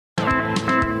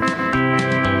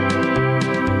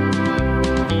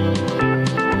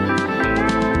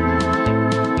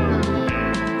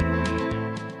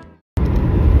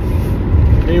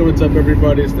up,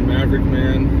 everybody? It's the Maverick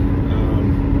Man.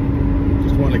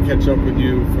 Just want to catch up with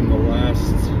you from the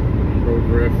last Road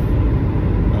Riff,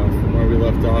 from where we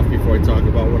left off before I talk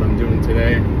about what I'm doing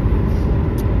today.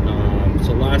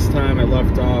 So last time I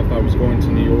left off, I was going to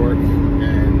New York,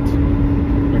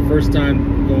 and my first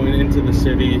time going into the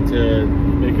city to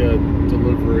make a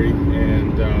delivery,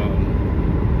 and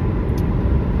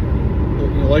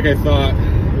like I thought,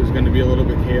 it was going to be a little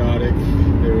bit chaotic.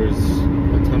 There was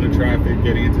a ton of traffic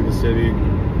getting into the city,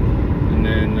 and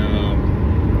then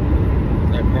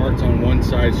I parked on one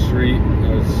side street.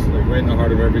 I was like right in the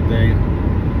heart of everything.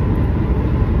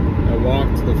 I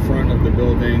walked to the front of the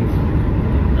building,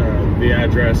 the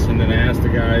address, and then I asked the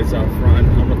guys out front,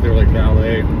 I don't know if they were like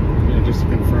valet, just to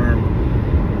confirm.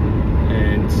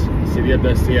 And he said, "Yep,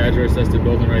 that's the address, that's the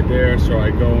building right there." So I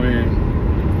go in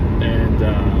and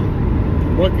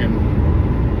I'm looking,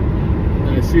 and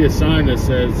I see a sign that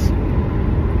says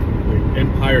like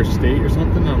Empire State or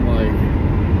something. I'm like,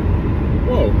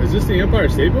 whoa, is this the Empire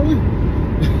State Building?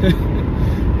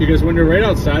 Because when you're right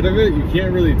outside of it, you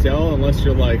can't really tell unless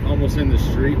you're like almost in the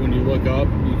street. When you look up,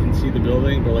 you can see the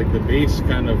building, but like the base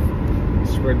kind of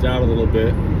spreads out a little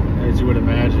bit, as you would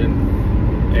imagine.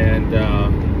 And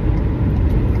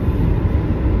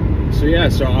so yeah,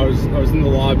 so I was in the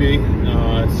lobby,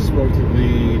 spoke to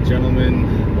the gentleman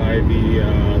by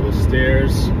the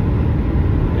stairs,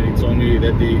 and he told me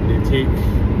that they take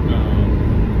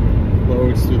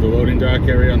loads through the loading dock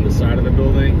area on the side of the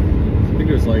building. I think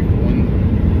it was like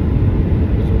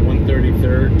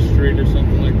 133rd Street or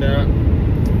something like that.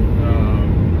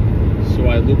 So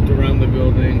I looped around the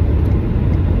building,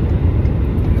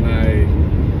 and I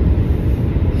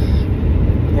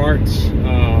parked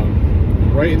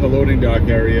right in the loading dock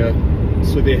area.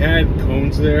 So they had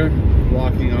cones there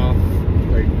blocking off,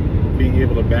 like being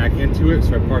able to back into it.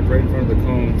 So I parked right in front of the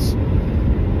cones,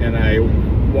 and I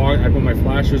put my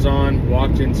flashers on,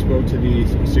 walked in, spoke to the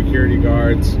security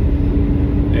guards,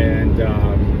 and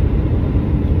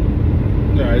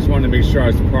I just wanted to make sure I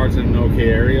was parked in an okay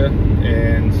area.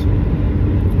 And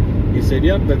he said,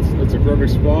 "Yep, that's a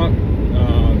perfect spot."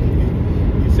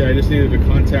 He said I just needed to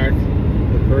contact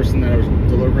the person that I was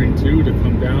delivering to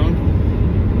come down,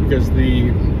 because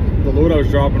the load I was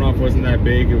dropping off wasn't that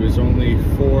big. It was only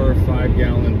 4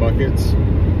 5-gallon buckets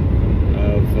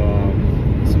of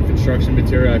some construction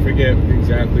material. I forget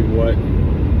exactly what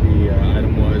the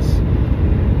item was,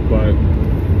 but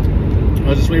I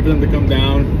was just waiting for them to come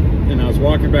down, and I was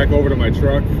walking back over to my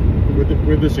truck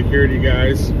with the security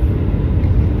guys,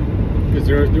 because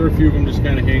there were a few of them just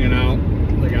kind of hanging out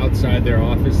like outside their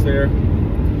office there.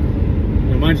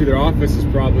 Mind you, their office is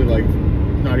probably like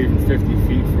not even 50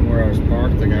 feet from where I was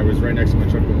parked. Like I was right next to my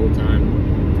truck the whole time.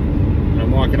 And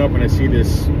I'm walking up, and I see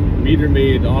this meter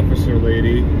maid officer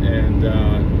lady, and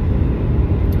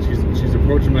she's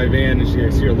approaching my van, and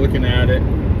I see her looking at it,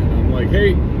 and I'm like,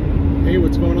 hey,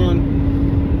 what's going on?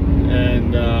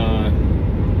 And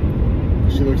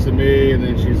she looks at me, and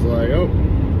then she's like, "Oh,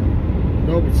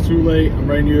 nope, it's too late. I'm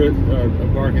writing you a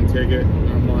parking ticket." And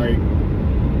I'm like,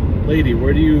 "Lady,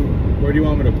 where do you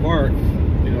want me to park?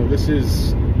 This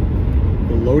is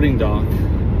the loading dock."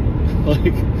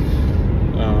 Like,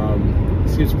 it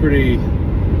seems pretty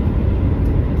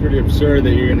absurd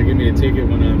that you're gonna give me a ticket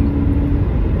when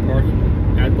I'm parked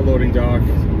at the loading dock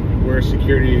where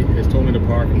security has told me to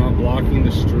park. I'm not blocking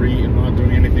the street. I'm not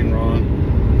doing anything wrong.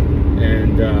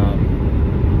 And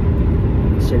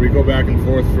so we go back and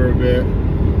forth for a bit.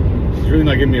 She's really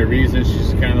not giving me a reason.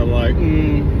 She's kind of like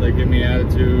giving me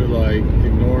attitude, like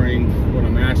ignoring what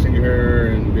I'm asking her,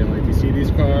 and being like, "Do you see these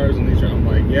cars and these?" I'm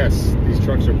like, "Yes, these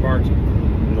trucks are parked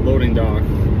in the loading dock,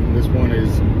 and this one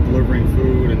is delivering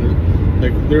food." And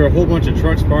like there are a whole bunch of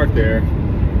trucks parked there.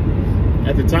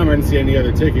 At the time, I didn't see any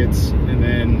other tickets, and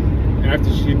then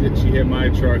after she hit my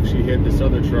truck, she hit this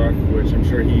other truck, which I'm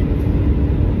sure he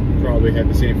probably had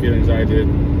the same feelings I did.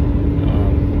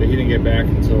 But he didn't get back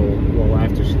until well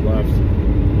after she left.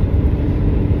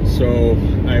 So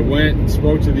I went and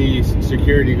spoke to the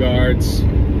security guards.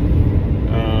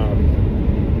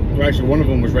 Well, actually, one of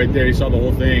them was right there. He saw the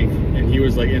whole thing, and he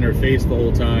was like in her face the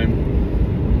whole time.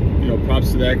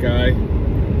 Props to that guy.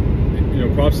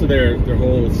 Props to their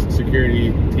whole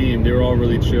security team. They were all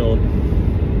really chill.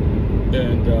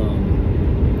 And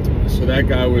so that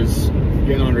guy was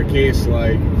getting on her case,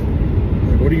 like,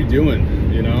 "What are you doing?"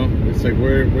 It's like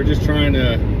we're just trying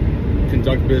to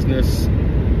conduct business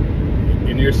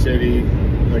in your city.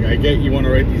 Like, I get you want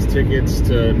to write these tickets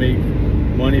to make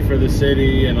money for the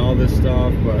city and all this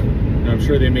stuff, but I'm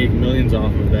sure they make millions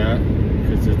off of that,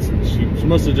 because she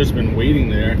must have just been waiting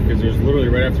there, because it was literally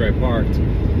right after I parked.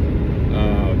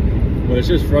 But it's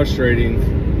just frustrating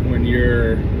when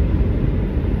you're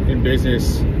in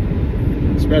business,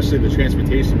 especially the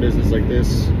transportation business like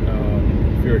this.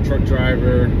 If you're a truck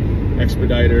driver,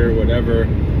 expediter, whatever,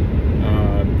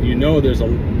 you know there's a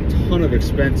ton of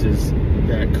expenses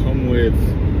that come with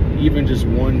even just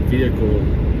one vehicle.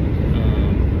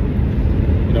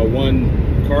 You know, one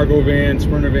cargo van,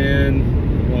 sprinter van,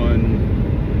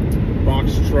 one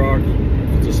box truck,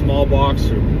 if it's a small box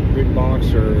or big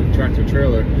box or tractor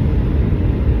trailer.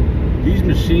 These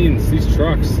machines, these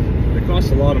trucks, they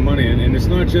cost a lot of money, and it's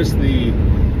not just the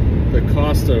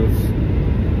cost of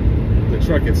the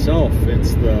truck itself,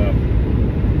 it's the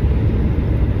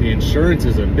insurance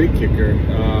is a big kicker.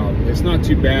 It's not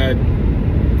too bad,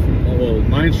 although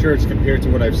my insurance compared to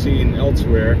what I've seen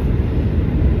elsewhere,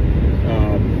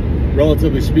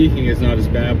 relatively speaking, is not as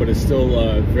bad, but it's still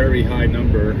a very high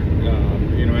number.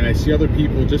 You know, and I see other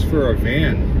people, just for a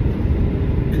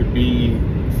van, could be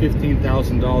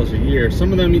 $15,000 a year.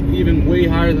 Some of them even way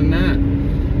higher than that.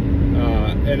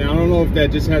 And I don't know if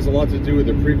that just has a lot to do with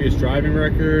the previous driving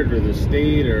record or the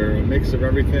state or a mix of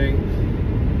everything,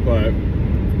 but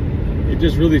it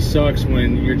just really sucks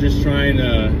when you're just trying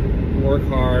to work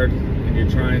hard and you're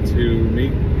trying to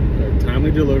make a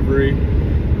timely delivery,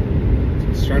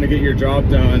 just trying to get your job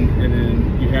done, and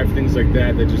then you have things like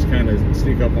that that just kind of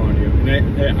sneak up on you.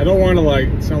 And I don't want to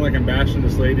like sound like I'm bashing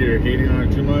this lady or hating on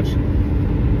her too much.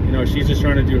 You know, she's just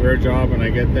trying to do her job, and I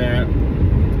get that,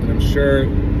 and I'm sure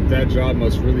that job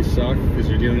must really suck because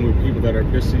you're dealing with people that are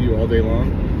pissing you all day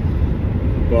long.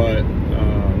 But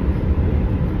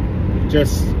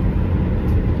just,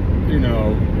 you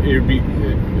know, it'd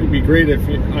be great if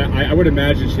I would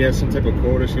imagine she has some type of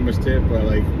quota she must hit, but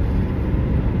like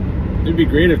it'd be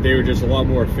great if they were just a lot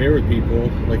more fair with people.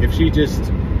 Like if she just,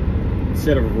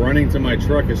 instead of running to my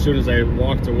truck as soon as I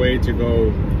walked away to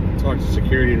go talk to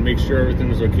security to make sure everything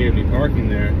was okay with me parking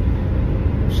there,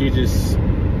 she just,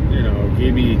 you know,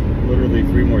 gave me literally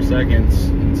 3 more seconds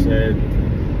and said,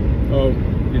 oh,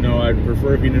 you know, I'd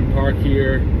prefer if you didn't park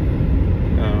here.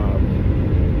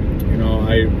 You know,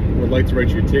 I would like to write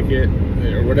you a ticket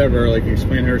or whatever, like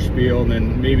explain her spiel, and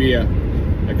then maybe I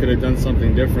could have done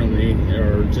something differently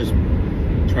or just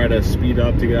try to speed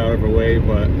up to get out of her way.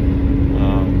 But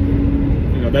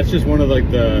you know, that's just one of like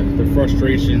the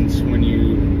frustrations when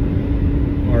you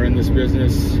are in this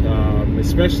business,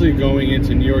 especially going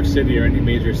into New York City or any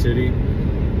major city,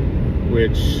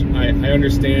 which I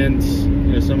understand,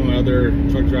 you know, some of my other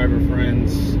truck driver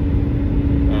friends,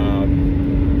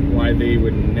 why they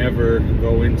would never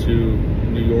go into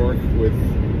New York with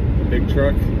a big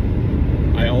truck.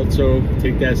 I also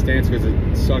take that stance because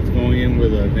it sucked going in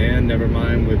with a van, never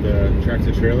mind with a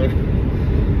tractor trailer.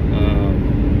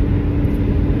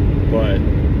 But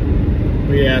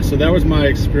yeah, so that was my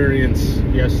experience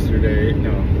yesterday.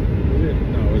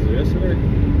 Was it yesterday?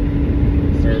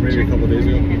 Or maybe a couple days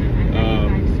ago.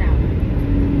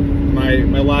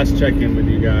 My last check-in with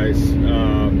you guys.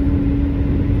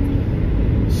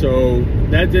 So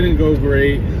that didn't go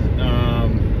great.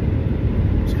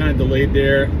 It's kind of delayed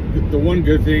there. The one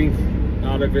good thing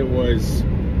out of it was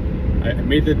I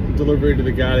made the delivery to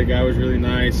the guy. The guy was really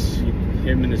nice.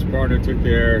 Him and his partner took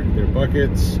their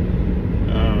buckets.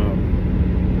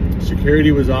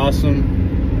 Security was awesome.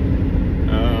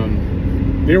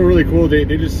 They were really cool. They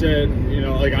just said, you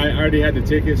know, like I already had the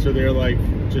ticket, so they're like,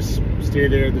 just stay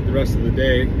there the rest of the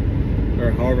day,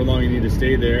 or however long you need to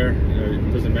stay there.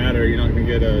 It doesn't matter. You're not going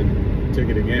to get a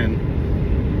ticket again.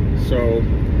 So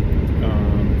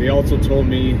they also told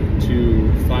me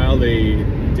to file a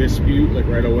dispute like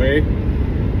right away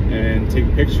and take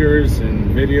pictures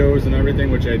and videos and everything,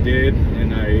 which I did.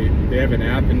 And they have an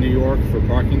app in New York for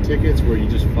parking tickets where you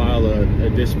just file a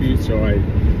dispute. So I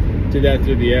did that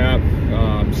through the app.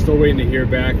 I'm still waiting to hear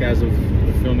back as of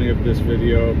the filming of this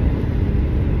video.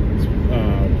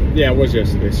 Yeah, it was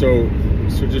yesterday. So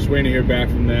just waiting to hear back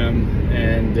from them.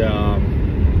 And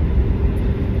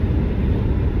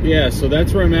yeah, so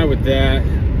that's where I'm at with that.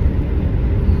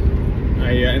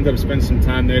 I ended up spending some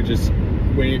time there just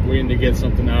waiting to get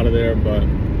something out of there, but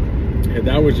yeah,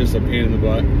 that was just a pain in the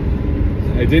butt.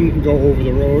 I didn't go over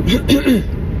the road.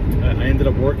 I ended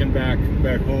up working back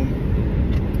home.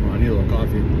 Oh, I need a little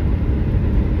coffee. A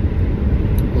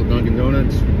little Dunkin'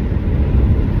 Donuts.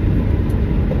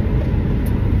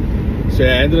 So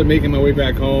yeah, I ended up making my way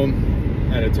back home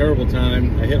at a terrible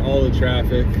time. I hit all the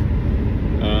traffic.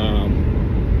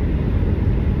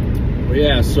 But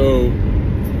yeah, so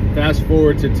fast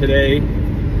forward to today.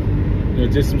 You know,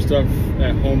 did some stuff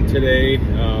at home today.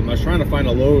 I was trying to find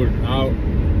a load out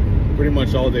pretty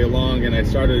much all day long, and I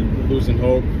started losing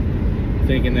hope,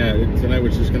 thinking that tonight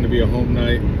was just going to be a home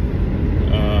night.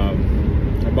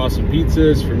 I bought some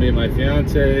pizzas for me and my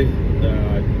fiance.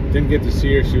 Didn't get to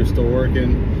see her, she was still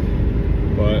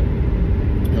working, but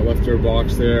I left her a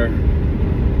box there.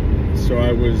 So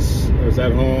I was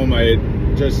at home. I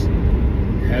had just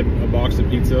had a box of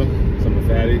pizza, some of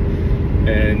fatty,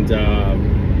 and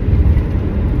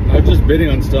I was just bidding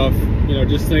on stuff, you know,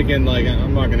 just thinking like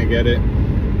I'm not gonna get it.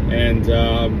 And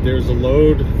there's a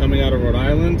load coming out of Rhode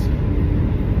Island,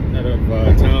 out of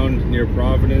a town near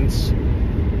Providence,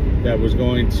 that was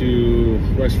going to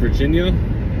West Virginia.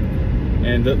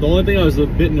 And the only thing I was a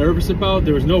bit nervous about,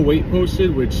 there was no weight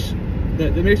posted, which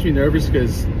that makes me nervous,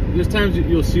 because there's times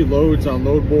you'll see loads on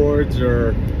load boards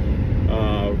or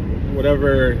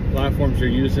whatever platforms you're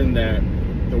using that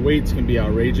the weights can be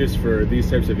outrageous for these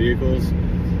types of vehicles.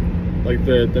 Like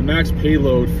the max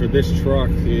payload for this truck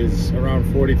is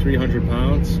around 4,300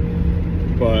 pounds,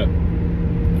 but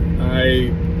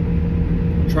I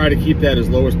try to keep that as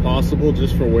low as possible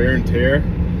just for wear and tear.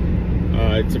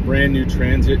 It's a brand new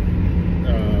Transit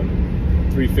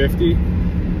 350,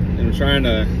 and I'm trying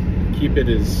to keep it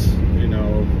as, you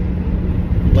know,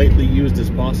 lightly used as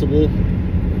possible.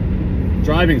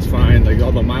 Driving's fine, like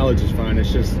all the mileage is fine.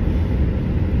 It's just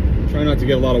try not to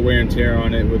get a lot of wear and tear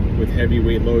on it with heavy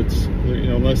weight loads, you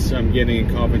know, unless I'm getting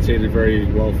compensated very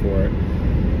well for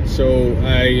it. So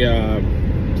I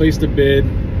placed a bid,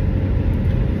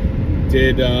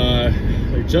 did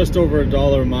just over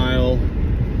 $1 a mile,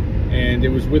 and it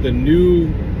was with a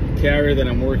new carrier that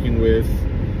I'm working with.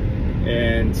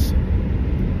 And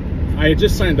I had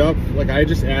just signed up, like I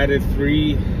just added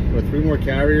three more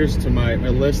carriers to my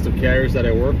list of carriers that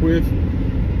I work with.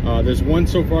 There's one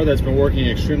so far that's been working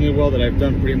extremely well that I've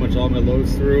done pretty much all my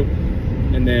loads through,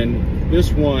 and then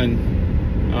this one,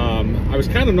 I was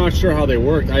kind of not sure how they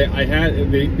worked.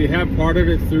 They have part of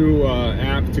it through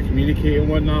app to communicate and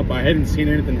whatnot, but I hadn't seen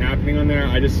anything happening on there.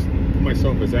 I just put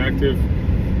myself as active,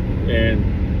 and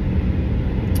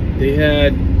they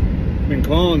had been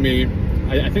calling me.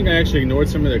 I think I actually ignored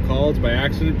some of their calls by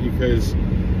accident, because I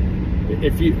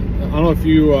don't know if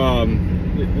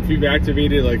you've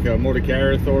activated like a motor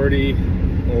carrier authority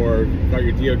or got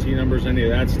your DOT numbers, any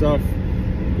of that stuff,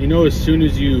 you know, as soon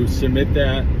as you submit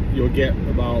that, you'll get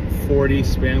about 40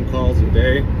 spam calls a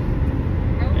day,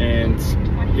 and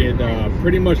it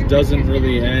pretty much doesn't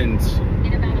really end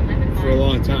for a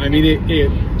long time. I mean, it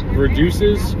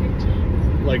reduces,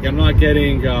 like I'm not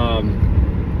getting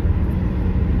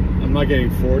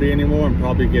 40 anymore. I'm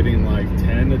probably getting like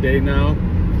 10 a day now.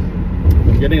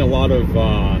 I'm getting a lot of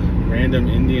random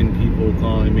Indian people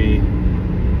calling me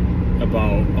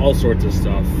about all sorts of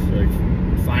stuff, like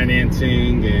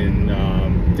financing and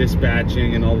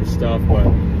dispatching and all this stuff. But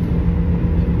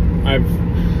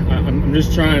I'm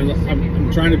just trying.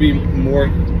 I'm trying to be more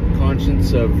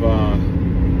conscious of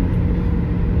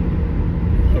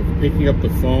picking up the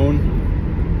phone,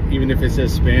 even if it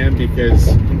says spam, because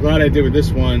I'm glad I did with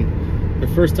this one. The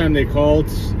first time they called,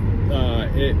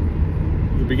 the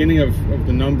beginning of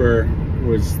the number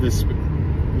was the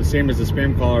same as the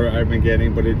spam caller I've been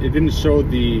getting, but it didn't show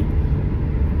the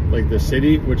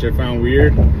city, which I found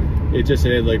weird. It just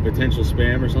said like potential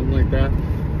spam or something like that.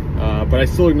 But I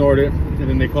still ignored it, and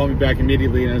then they called me back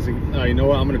immediately, and I was like, you know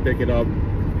what, I'm gonna pick it up,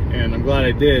 and I'm glad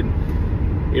I did.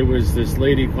 It was this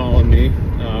lady calling me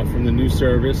from the new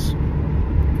service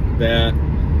that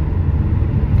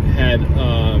had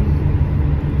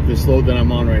this load that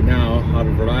I'm on right now out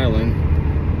of Rhode Island,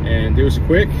 and it was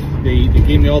quick. They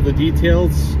gave me all the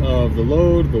details of the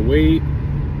load, the weight,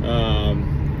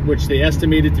 which they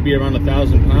estimated to be around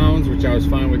 1,000 pounds, which I was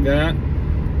fine with that.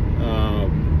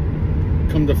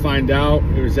 Come to find out,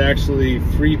 it was actually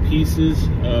 3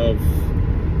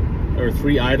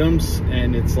 items,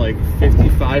 and it's like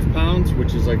 55 pounds,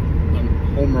 which is like a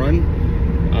home run.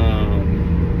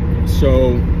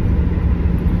 So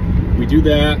we do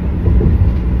that.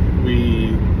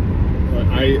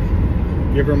 I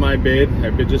give her my bid. I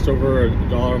bid just over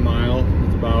 $1 a mile.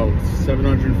 It's about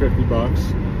 750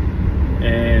 bucks.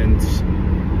 And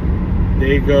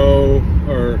they go,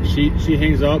 or she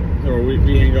hangs up, or we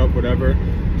hang up, whatever.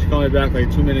 She called me back like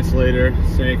 2 minutes later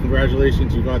saying,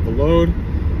 congratulations, you got the load.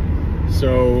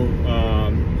 So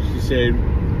she said,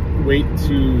 wait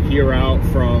to hear out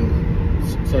from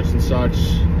such and such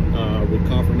with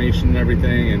confirmation and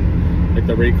everything, and like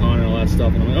the rate con and all that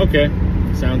stuff. And I'm like, okay,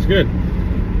 sounds good.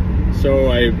 So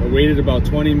I waited about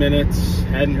 20 minutes,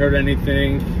 hadn't heard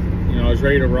anything. You know, I was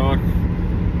ready to rock,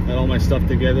 had all my stuff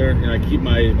together, and I keep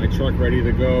my truck ready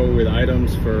to go with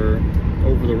items for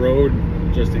over the road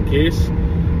just in case.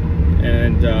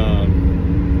 And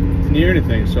didn't hear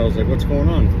anything, so I was like, what's going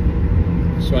on?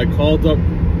 So I called up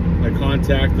my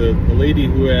contact, the lady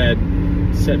who had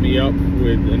set me up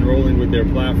with enrolling with their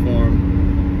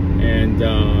platform, and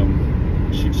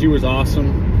she was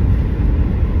awesome.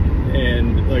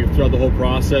 And like throughout the whole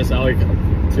process, I like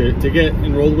to get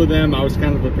enrolled with them. I was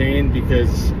kind of a pain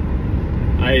because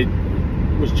I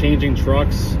was changing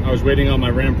trucks. I was waiting on my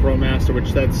Ram ProMaster,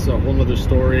 which that's a whole nother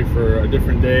story for a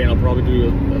different day. I'll probably do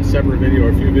a separate video or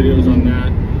a few videos on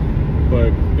that.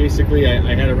 But basically,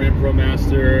 I had a Ram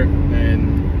ProMaster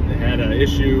and it had an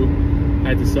issue. I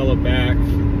had to sell it back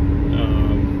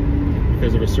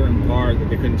because of a certain part that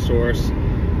they couldn't source.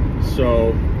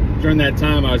 So during that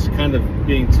time, I was kind of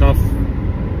being tough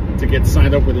to get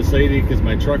signed up with this lady because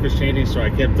my truck was changing, so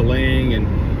I kept delaying.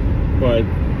 But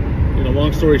you know,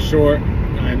 long story short,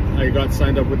 I got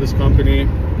signed up with this company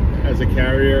as a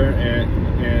carrier,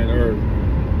 or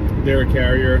they're a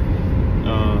carrier,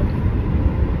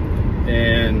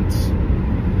 and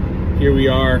here we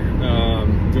are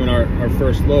doing our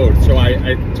first load. So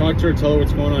I talked to her, tell her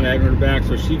what's going on. I hadn't heard back,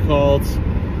 so she called.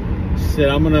 She said,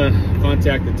 I'm gonna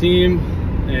contact the team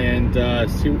and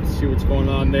see what's going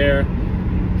on there.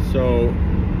 So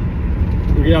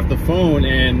we get off the phone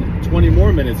and 20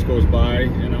 more minutes goes by,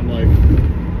 and I'm like,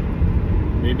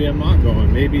 maybe I'm not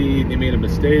going. Maybe they made a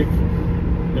mistake.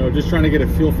 You know, just trying to get a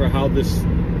feel for how this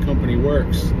company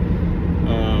works.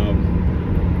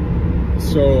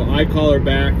 So I call her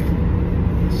back.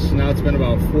 So now it's been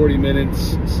about 40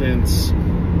 minutes since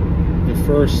the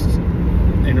first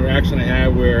interaction I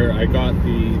had where I got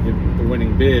the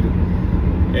winning bid.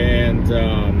 And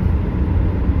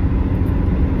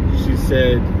she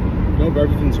said, nope,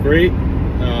 everything's great.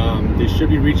 They should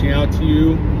be reaching out to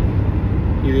you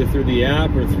either through the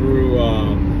app or through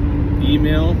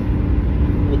email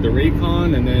with the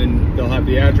Raycon, and then they'll have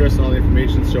the address and all the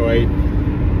information. So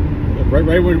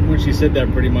right when she said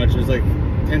that, pretty much, it was like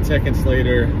 10 seconds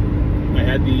later, I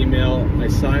had the email, I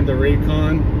signed the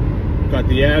Raycon, got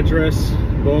the address,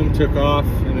 boom, took off,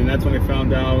 and then that's when I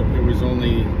found out it was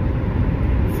only,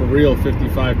 for real,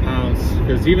 55 pounds.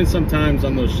 Because even sometimes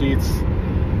on those sheets,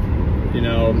 you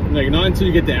know, like not until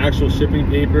you get the actual shipping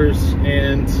papers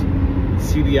and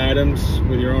see the items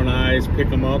with your own eyes, pick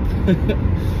them up,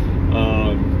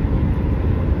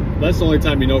 that's the only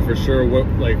time you know for sure what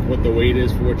the weight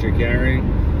is for what you're carrying.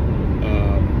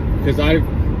 Because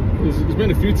there's been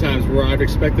a few times where I've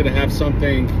expected to have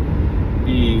something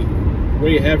be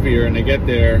way heavier, and I get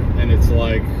there and it's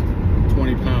like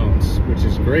 20 pounds, which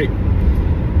is great.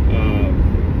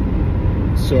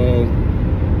 So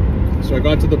I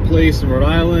got to the place in Rhode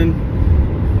Island.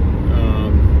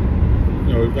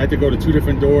 You know, I had to go to 2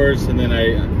 different doors, and then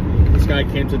this guy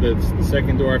came to the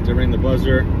second door after I rang the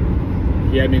buzzer.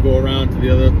 He had me go around to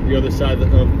the other side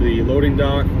of the loading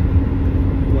dock.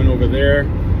 Went over there.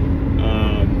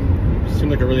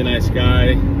 Seemed like a really nice guy.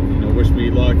 You know, wished me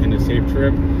luck and a safe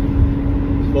trip.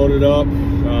 Loaded up.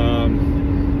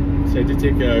 So I did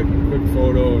take a quick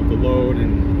photo of the load,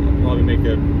 and I'll probably make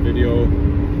a video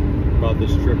about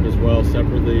this trip as well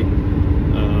separately.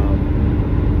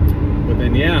 But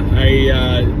then yeah,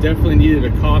 I definitely needed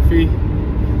a coffee,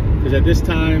 because at this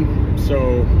time,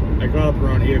 so I got up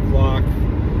around 8 o'clock.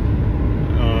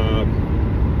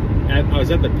 I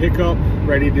was at the pickup,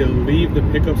 ready to leave the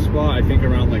pickup spot, I think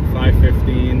around like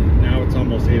 5:15. Now it's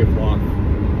almost 8 o'clock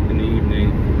in the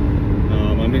evening.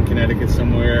 I'm in Connecticut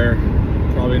somewhere,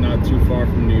 probably not too far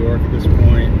from New York at this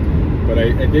point. But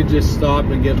I did just stop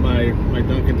and get my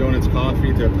Dunkin' Donuts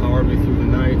coffee to power me through the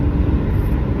night.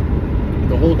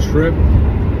 The whole trip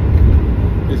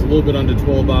is a little bit under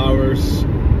 12 hours.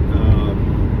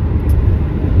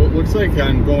 What looks like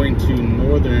I'm going to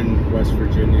northern West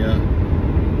Virginia,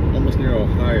 almost near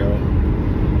Ohio.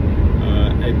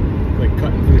 I like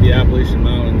cutting through the Appalachian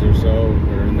Mountains or so,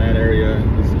 or in that area,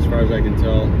 as far as I can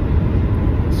tell.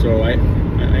 So I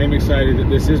am excited that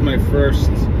this is my first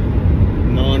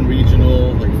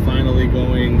non-regional, like finally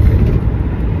going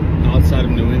outside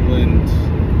of New England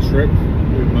trip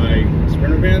with my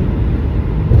Sprinter van.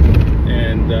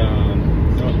 And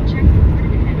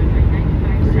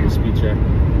we're getting a speed check.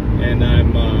 And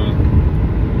I'm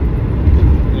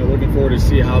you know, looking forward to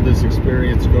see how this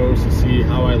experience goes, to see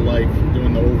how I like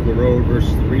doing the over-the-road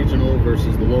versus the regional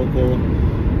versus the local.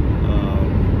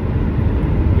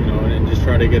 You know, and just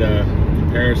try to get a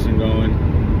comparison going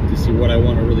to see what I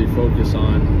want to really focus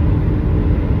on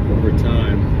over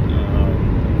time.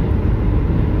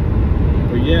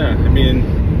 But yeah, I mean,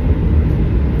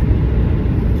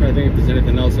 I'm trying to think if there's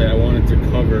anything else I wanted to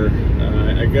cover.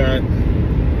 I got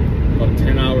about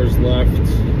 10 hours left,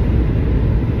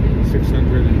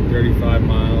 635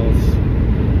 miles.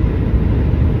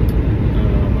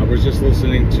 I was just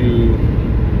listening to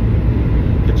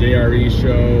the JRE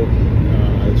show.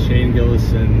 Shane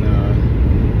Gillis and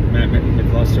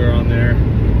McCusker on there,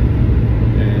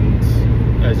 and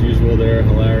as usual, they're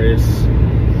hilarious.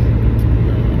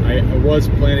 I was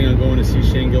planning on going to see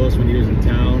Shane Gillis when he was in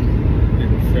town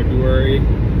in February.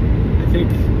 I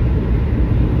think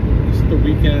it's the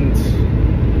weekend.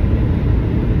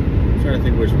 I'm trying to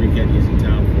think which weekend he's in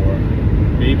town for.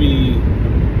 Maybe,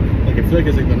 like, I feel like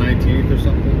it's like the 19th or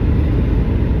something.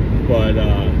 But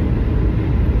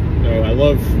you know, I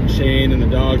love Shane and the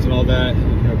dogs and all that.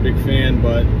 You know, big fan,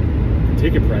 but the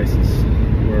ticket prices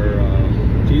were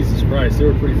Jesus Christ, they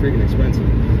were pretty freaking expensive.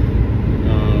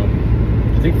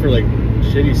 I think for like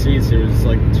shitty seats it was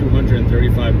like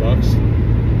 $235,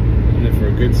 and then for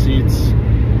good seats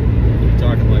you're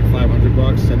talking like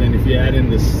 $500. And then if you add in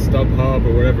the StubHub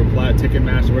or whatever,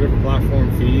 Ticketmaster, whatever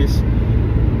platform fees,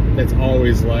 that's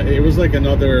always like, it was like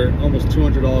another almost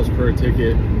 $200 per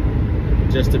ticket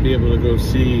just to be able to go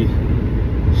see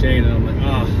Shane. And I'm like,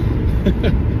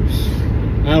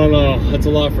 I don't know, that's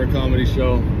a lot for a comedy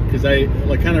show, because I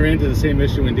like kind of ran into the same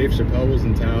issue when Dave Chappelle was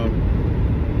in town,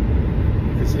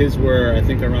 because his were, I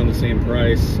think, around the same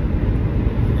price.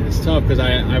 And it's tough because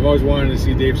I've always wanted to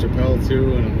see Dave Chappelle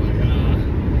too, and I'm like,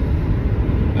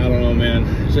 I don't know, man,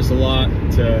 it's just a lot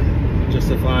to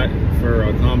justify for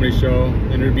a comedy show.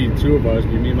 And it'd be two of us,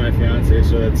 it'd be me and my fiance,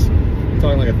 so that's, I'm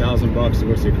talking like $1,000 to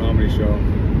go see a comedy show.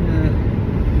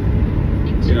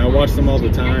 You know, I watch them all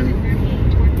the time.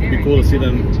 It'd be cool to see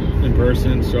them in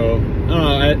person. So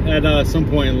I don't know, at some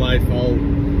point in life I'll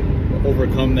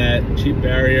overcome that cheap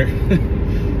barrier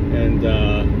and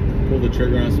pull the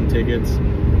trigger on some tickets.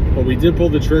 But we did pull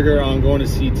the trigger on going to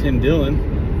see Tim Dillon,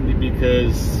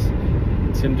 because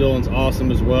Tim Dillon's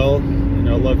awesome as well. You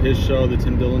know, I love his show, the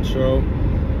Tim Dillon Show.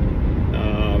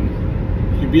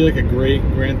 He'd be like a great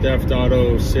Grand Theft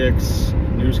Auto 6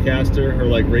 newscaster or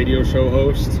like radio show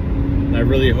host. And I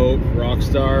really hope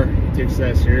Rockstar takes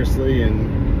that seriously and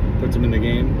puts him in the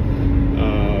game.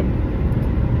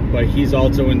 But he's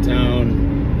also in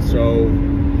town, so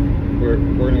we're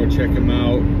gonna go check him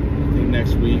out, I think,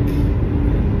 next week.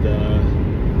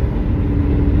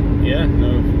 And yeah,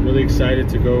 no, really excited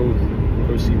to go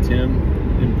see Tim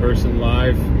in person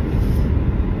live.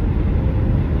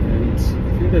 And I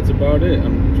think that's about it.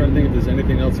 I'm trying to think if there's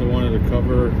anything else I wanted to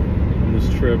cover on this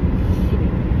trip.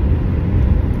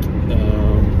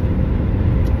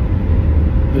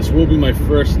 This will be my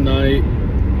first night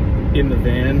in the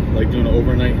van, like doing an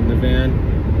overnight in the van.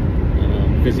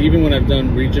 Because even when I've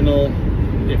done regional,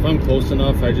 if I'm close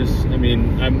enough,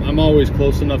 I'm always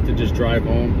close enough to just drive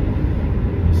home.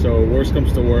 So worst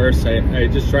comes to worst, I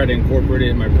just try to incorporate it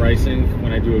in my pricing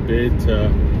when I do a bid, to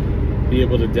be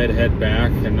able to deadhead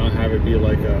back and not have it be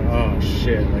like oh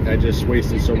shit, like I just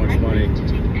wasted so much money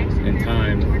and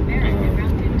time.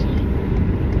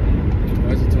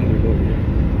 Why is it telling me to go over here?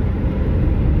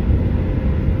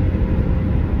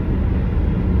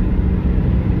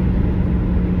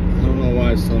 I don't know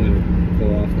why it's telling me to go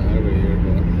off the highway here,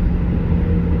 but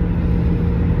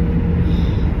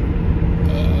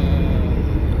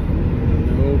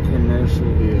no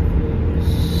commercial vehicles.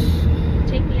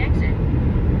 Take the exit.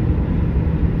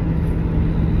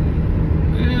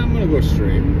 I'm gonna go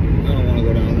straight. I don't want to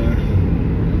go down there.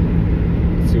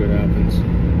 Let's see what happens.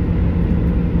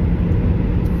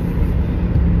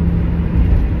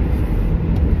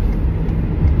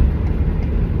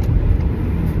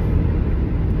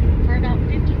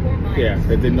 Yeah,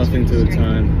 that did nothing to the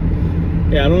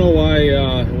time. Yeah, I don't know why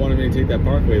it wanted me to take that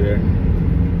parkway there.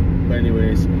 But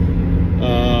anyways,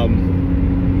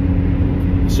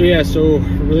 so yeah, so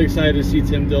really excited to see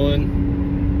Tim Dillon.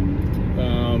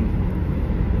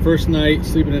 First night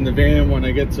sleeping in the van when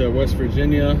I get to West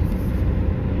Virginia,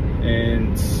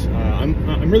 and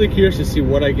I'm really curious to see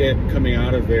what I get coming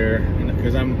out of there,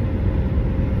 because I'm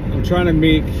trying to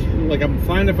make, like, I'm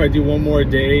fine if I do one more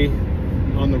day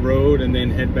on the road and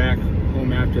then head back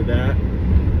home after that,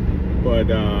 but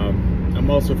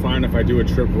I'm also fine if I do a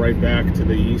trip right back to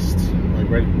the east, like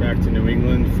right back to New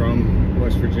England from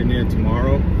West Virginia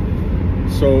tomorrow.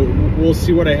 So we'll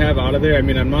see what I have out of there. I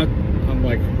mean, I'm like,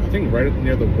 I think right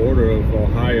near the border of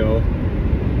Ohio,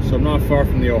 so I'm not far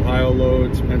from the Ohio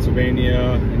loads,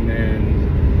 Pennsylvania, and then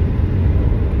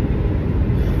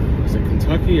is it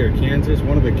Kentucky or Kansas?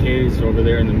 One of the K's over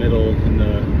there in the middle, in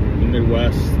the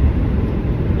Midwest.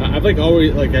 I've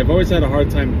always had a hard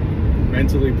time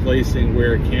mentally placing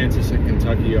where Kansas and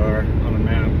Kentucky are on a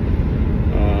map,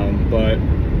 but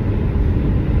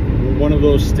we're one of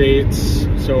those states,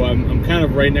 so I'm kind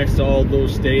of right next to all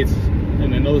those states,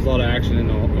 and I know there's a lot of action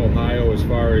in Ohio as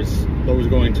far as those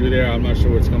going through there. I'm not sure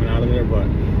what's coming out of there, but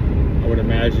I would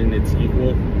imagine it's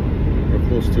equal or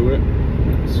close to it.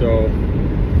 So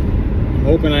I'm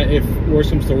hoping if worse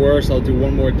comes to worse, I'll do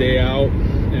one more day out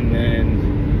and then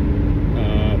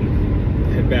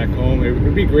head back home. It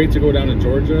would be great to go down to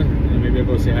Georgia and maybe I'll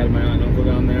go say hi to my aunt and uncle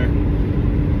down there.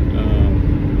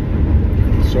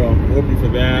 So I'm hoping for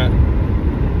that.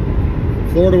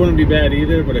 Florida wouldn't be bad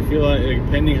either, but I feel like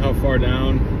depending how far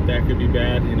down, that could be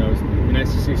bad. You know, it'd be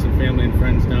nice to see some family and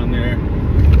friends down there,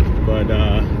 but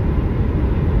I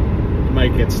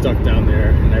might get stuck down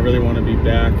there, and I really want to be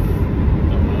back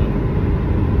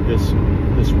this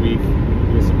week.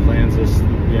 Because the plans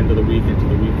the end of the week into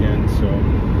the weekend. So,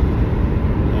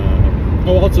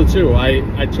 oh, also too, I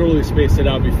totally spaced it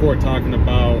out before talking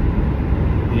about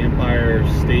the Empire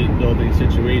State Building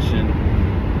situation.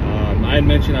 I had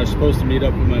mentioned I was supposed to meet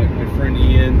up with my friend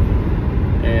Ian,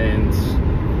 and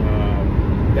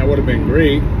that would have been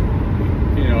great.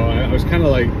 You know, I was kind of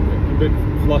like a bit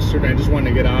flustered. I just wanted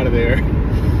to get out of there.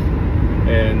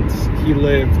 And he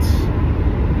lives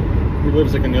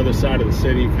like on the other side of the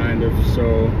city, kind of.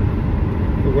 So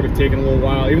it would have taken a little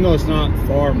while, even though it's not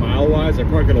far mile-wise. I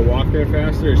probably could have walked there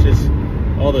faster. It's just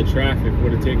all the traffic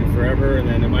would have taken forever, and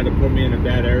then it might have put me in a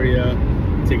bad area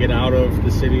to get out of the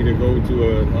city to go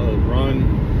to a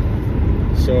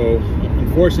run. So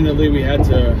unfortunately we had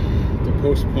to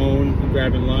postpone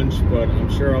grabbing lunch, but I'm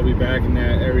sure I'll be back in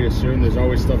that area soon. There's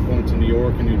always stuff going to New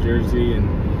York and New Jersey and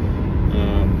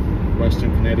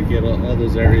Western Connecticut, all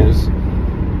those areas.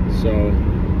 So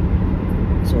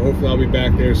hopefully I'll be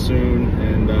back there soon,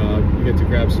 and get to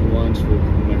grab some lunch with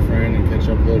my friend and catch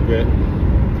up a little bit.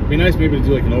 It'd be nice maybe to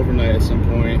do like an overnight at some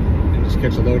point and just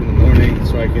catch a load in the morning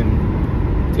so I can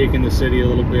take in the city a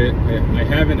little bit. I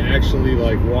haven't actually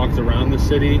like walked around the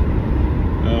city.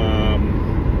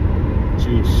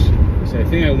 So I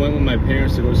think I went with my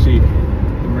parents to go see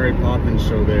the Mary Poppins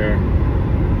show there.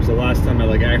 It was the last time I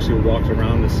like actually walked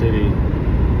around the city.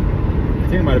 I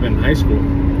think it might have been in high school,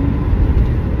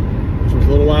 which was a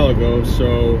little while ago.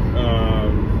 So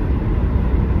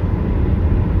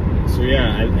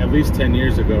yeah, at least 10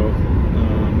 years ago.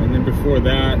 And then before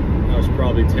that, I was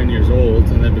probably 10 years old,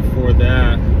 and then before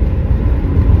that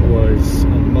was a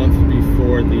month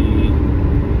before the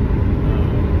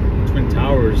Twin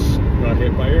Towers got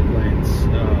hit by airplanes.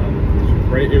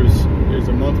 Right, it was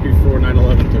a month before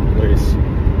 9/11 took place,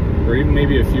 or even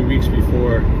maybe a few weeks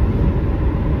before.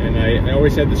 And I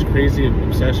always had this crazy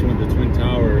obsession with the Twin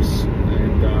Towers,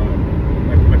 and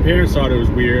my parents thought it was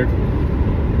weird.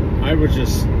 I was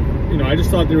just, you know, I just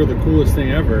thought they were the coolest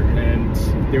thing ever, and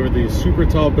they were these super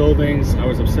tall buildings. I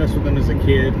was obsessed with them as a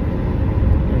kid.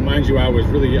 And mind you, I was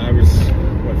what,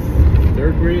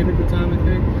 3rd grade at the time, I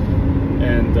think,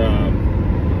 and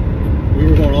we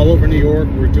were going all over New York.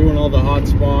 We were doing all the hot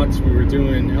spots. We were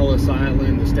doing Ellis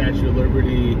Island, the Statue of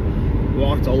Liberty,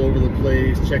 walked all over the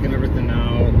place, checking everything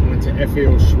out. Went to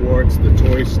FAO Schwartz, the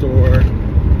toy store.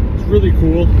 It was really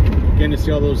cool getting to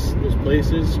see all those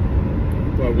places.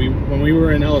 But when we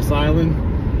were in Ellis Island,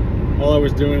 all I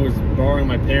was doing was borrowing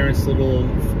my parents' little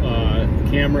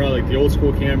camera, like the old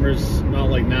school cameras, not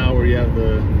like now where you have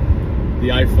the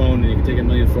iPhone and you can take a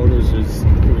million photos. It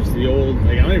was the old,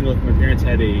 like, I don't even know if my parents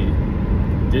had a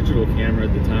digital camera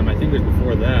at the time. I think it was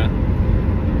before that.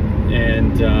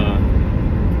 And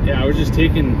yeah, I was just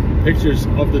taking pictures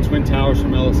of the Twin Towers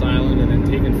from Ellis Island, and then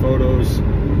taking photos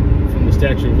from the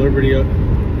Statue of Liberty,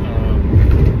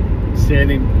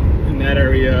 standing in that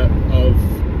area of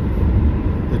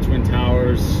the Twin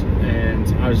Towers.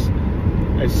 And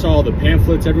I saw the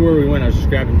pamphlets everywhere we went. I was just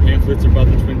grabbing pamphlets about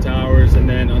the Twin Towers. And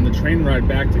then on the train ride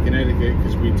back to Connecticut,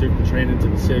 because we took the train into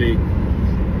the city,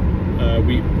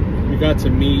 we got to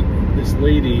meet this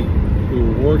lady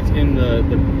who worked in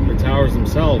the towers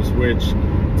themselves, which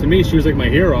to me, she was like my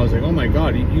hero. I was like, oh my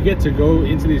god, you get to go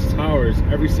into these towers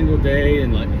every single day,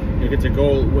 and like you get to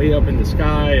go way up in the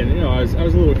sky. And you know, I was a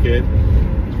little kid.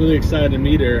 I was really excited to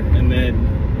meet her. And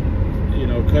then, you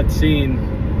know, cut scene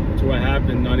to what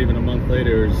happened not even a month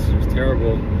later. It was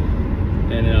terrible.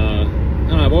 And I don't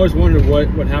know, I've always wondered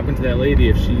what happened to that lady,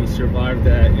 if she survived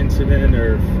that incident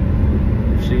or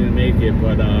if she didn't make it.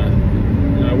 But you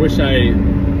know, I wish I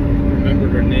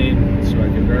remembered her name so I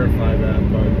could verify that.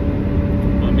 But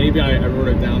maybe I wrote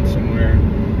it down somewhere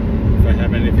if I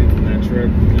have anything from that trip.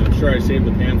 You know, I'm sure I saved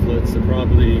the pamphlets. They're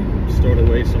probably stored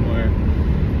away somewhere.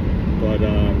 But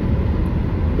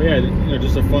yeah, you know,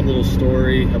 just a fun little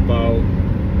story about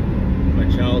my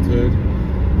childhood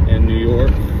in New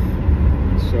York.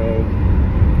 So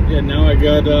yeah, now I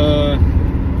got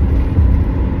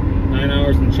 9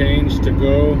 hours and change to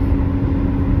go.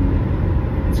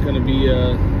 It's gonna be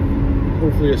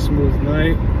hopefully a smooth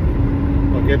night.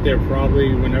 I'll get there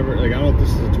probably whenever, like, I don't know if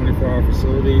this is a 24-hour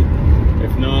facility.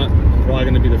 If not, I'm probably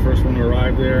going to be the first one to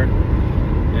arrive there.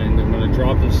 and I'm going to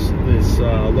drop this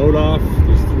load off,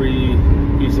 these 3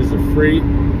 pieces of freight,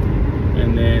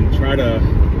 and then try to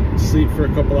sleep for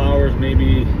a couple hours,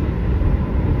 maybe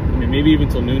even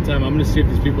till noontime. I'm going to see if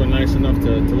these people are nice enough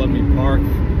to let me park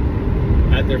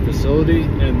at their facility,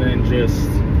 and then just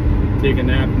take a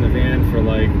nap in the van for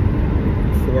like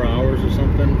 4 hours or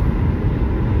something.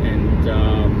 And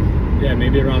yeah,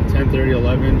 maybe around 10:30,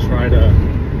 11, try to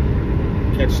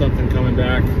catch something coming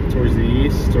back towards the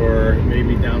east or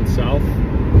maybe down south.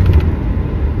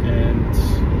 And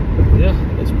yeah,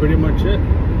 that's pretty much it.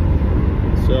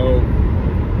 So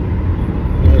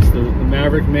it's the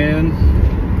Maverick Man.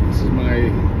 This is my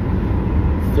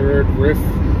 3rd riff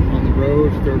on the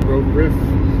road, 3rd road riff.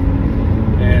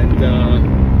 And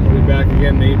I'll be back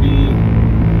again maybe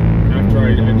after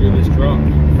I do this drop.